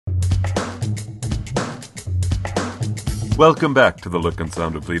Welcome back to The Look and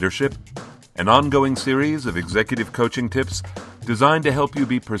Sound of Leadership, an ongoing series of executive coaching tips designed to help you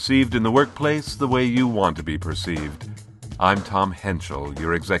be perceived in the workplace the way you want to be perceived. I'm Tom Henschel,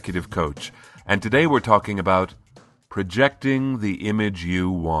 your executive coach, and today we're talking about projecting the image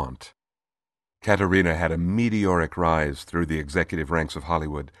you want. Katerina had a meteoric rise through the executive ranks of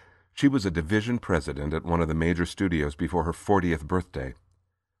Hollywood. She was a division president at one of the major studios before her 40th birthday.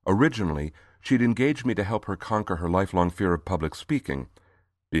 Originally, she'd engaged me to help her conquer her lifelong fear of public speaking.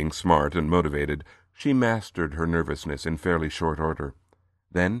 Being smart and motivated, she mastered her nervousness in fairly short order.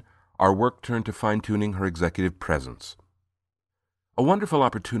 Then, our work turned to fine-tuning her executive presence. A wonderful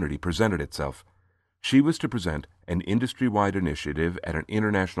opportunity presented itself. She was to present an industry-wide initiative at an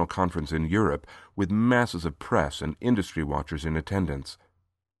international conference in Europe with masses of press and industry watchers in attendance.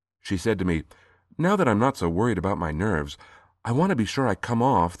 She said to me, "Now that I'm not so worried about my nerves, I want to be sure I come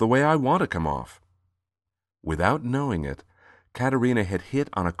off the way I want to come off." Without knowing it, Katerina had hit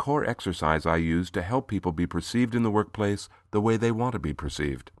on a core exercise I use to help people be perceived in the workplace the way they want to be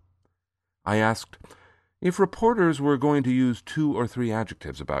perceived. I asked, if reporters were going to use 2 or 3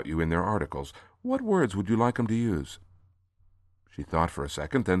 adjectives about you in their articles, what words would you like them to use? She thought for a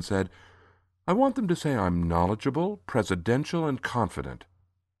second, then said, "I want them to say I'm knowledgeable, presidential, and confident."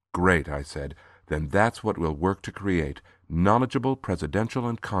 "Great," I said. "Then that's what we'll work to create. Knowledgeable, presidential,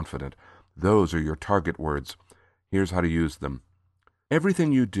 and confident. Those are your target words. Here's how to use them.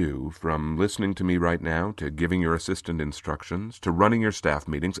 Everything you do, from listening to me right now, to giving your assistant instructions, to running your staff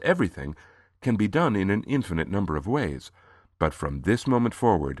meetings, everything can be done in an infinite number of ways. But from this moment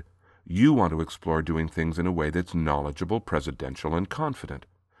forward, you want to explore doing things in a way that's knowledgeable, presidential, and confident.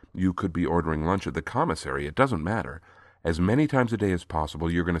 You could be ordering lunch at the commissary. It doesn't matter. As many times a day as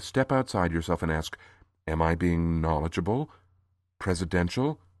possible, you're going to step outside yourself and ask, am I being knowledgeable,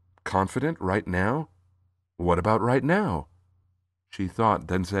 presidential, confident right now? What about right now?" She thought,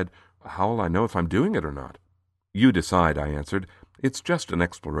 then said, "How will I know if I'm doing it or not?" "You decide," I answered. "It's just an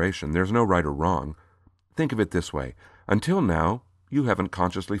exploration. There's no right or wrong. Think of it this way. Until now, you haven't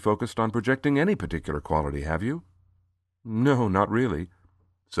consciously focused on projecting any particular quality, have you?" "No, not really."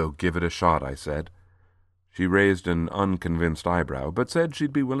 "So give it a shot," I said. She raised an unconvinced eyebrow, but said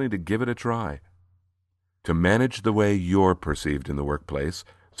she'd be willing to give it a try. To manage the way you're perceived in the workplace,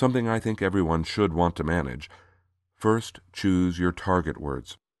 something I think everyone should want to manage, first choose your target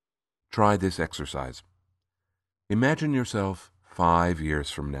words. Try this exercise. Imagine yourself 5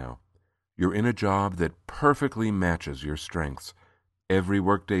 years from now. You're in a job that perfectly matches your strengths. Every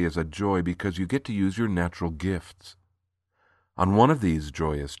workday is a joy because you get to use your natural gifts. On one of these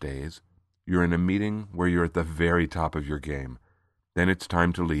joyous days, you're in a meeting where you're at the very top of your game. Then it's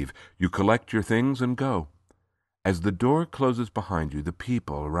time to leave. You collect your things and go. As the door closes behind you, the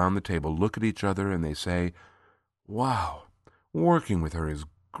people around the table look at each other and they say, "Wow, working with her is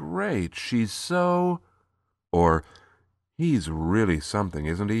great. She's so..." Or, "He's really something,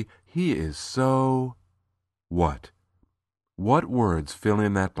 isn't he? He is so..." What? What words fill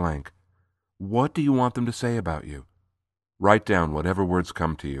in that blank? What do you want them to say about you? Write down whatever words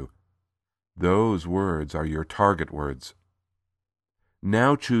come to you. Those words are your target words.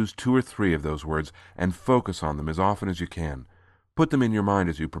 Now choose 2 or 3 of those words and focus on them as often as you can. Put them in your mind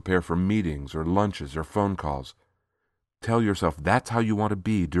as you prepare for meetings or lunches or phone calls. Tell yourself that's how you want to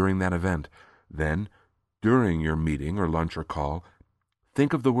be during that event. Then, during your meeting or lunch or call,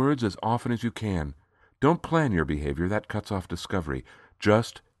 think of the words as often as you can. Don't plan your behavior. That cuts off discovery.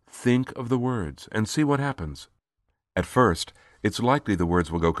 Just think of the words and see what happens. At first, it's likely the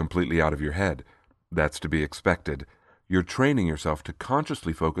words will go completely out of your head. That's to be expected. You're training yourself to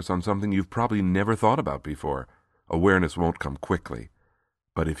consciously focus on something you've probably never thought about before. Awareness won't come quickly.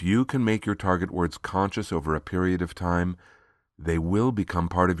 But if you can make your target words conscious over a period of time, they will become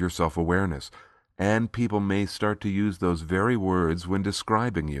part of your self-awareness, and people may start to use those very words when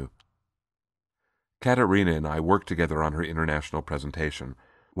describing you. Katerina and I worked together on her international presentation.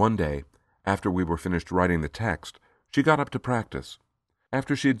 One day, after we were finished writing the text, she got up to practice.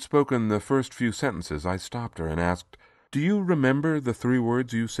 After she'd spoken the first few sentences, I stopped her and asked, "Do you remember the 3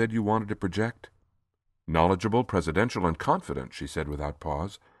 words you said you wanted to project?" "Knowledgeable, presidential, and confident," she said without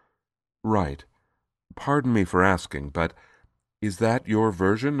pause. "Right. Pardon me for asking, but is that your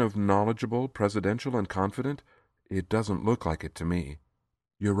version of knowledgeable, presidential, and confident? It doesn't look like it to me."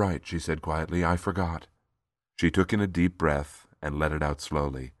 "You're right," she said quietly. "I forgot." She took in a deep breath and let it out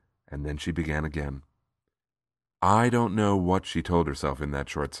slowly, and then she began again. I don't know what she told herself in that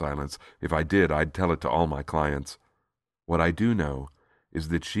short silence. If I did, I'd tell it to all my clients. What I do know is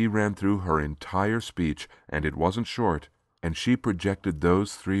that she ran through her entire speech, and it wasn't short, and she projected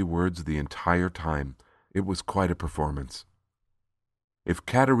those 3 words the entire time. It was quite a performance. If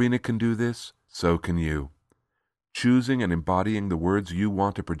Katerina can do this, so can you. Choosing and embodying the words you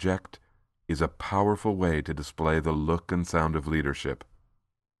want to project is a powerful way to display the look and sound of leadership.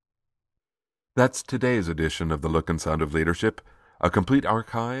 That's today's edition of The Look and Sound of Leadership, a complete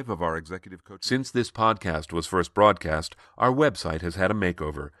archive of our executive coaching. Since this podcast was first broadcast, our website has had a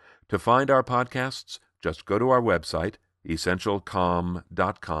makeover. To find our podcasts, just go to our website,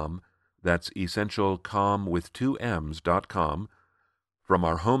 essentialcomm.com. That's essentialcomm with 2 M's.com. From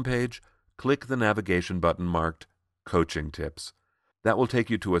our homepage, click the navigation button marked Coaching Tips. That will take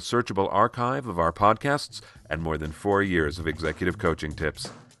you to a searchable archive of our podcasts and more than 4 years of executive coaching tips.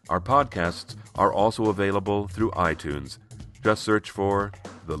 Our podcasts are also available through iTunes. Just search for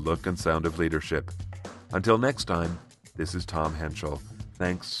The Look and Sound of Leadership. Until next time, this is Tom Henschel.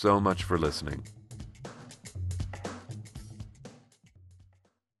 Thanks so much for listening.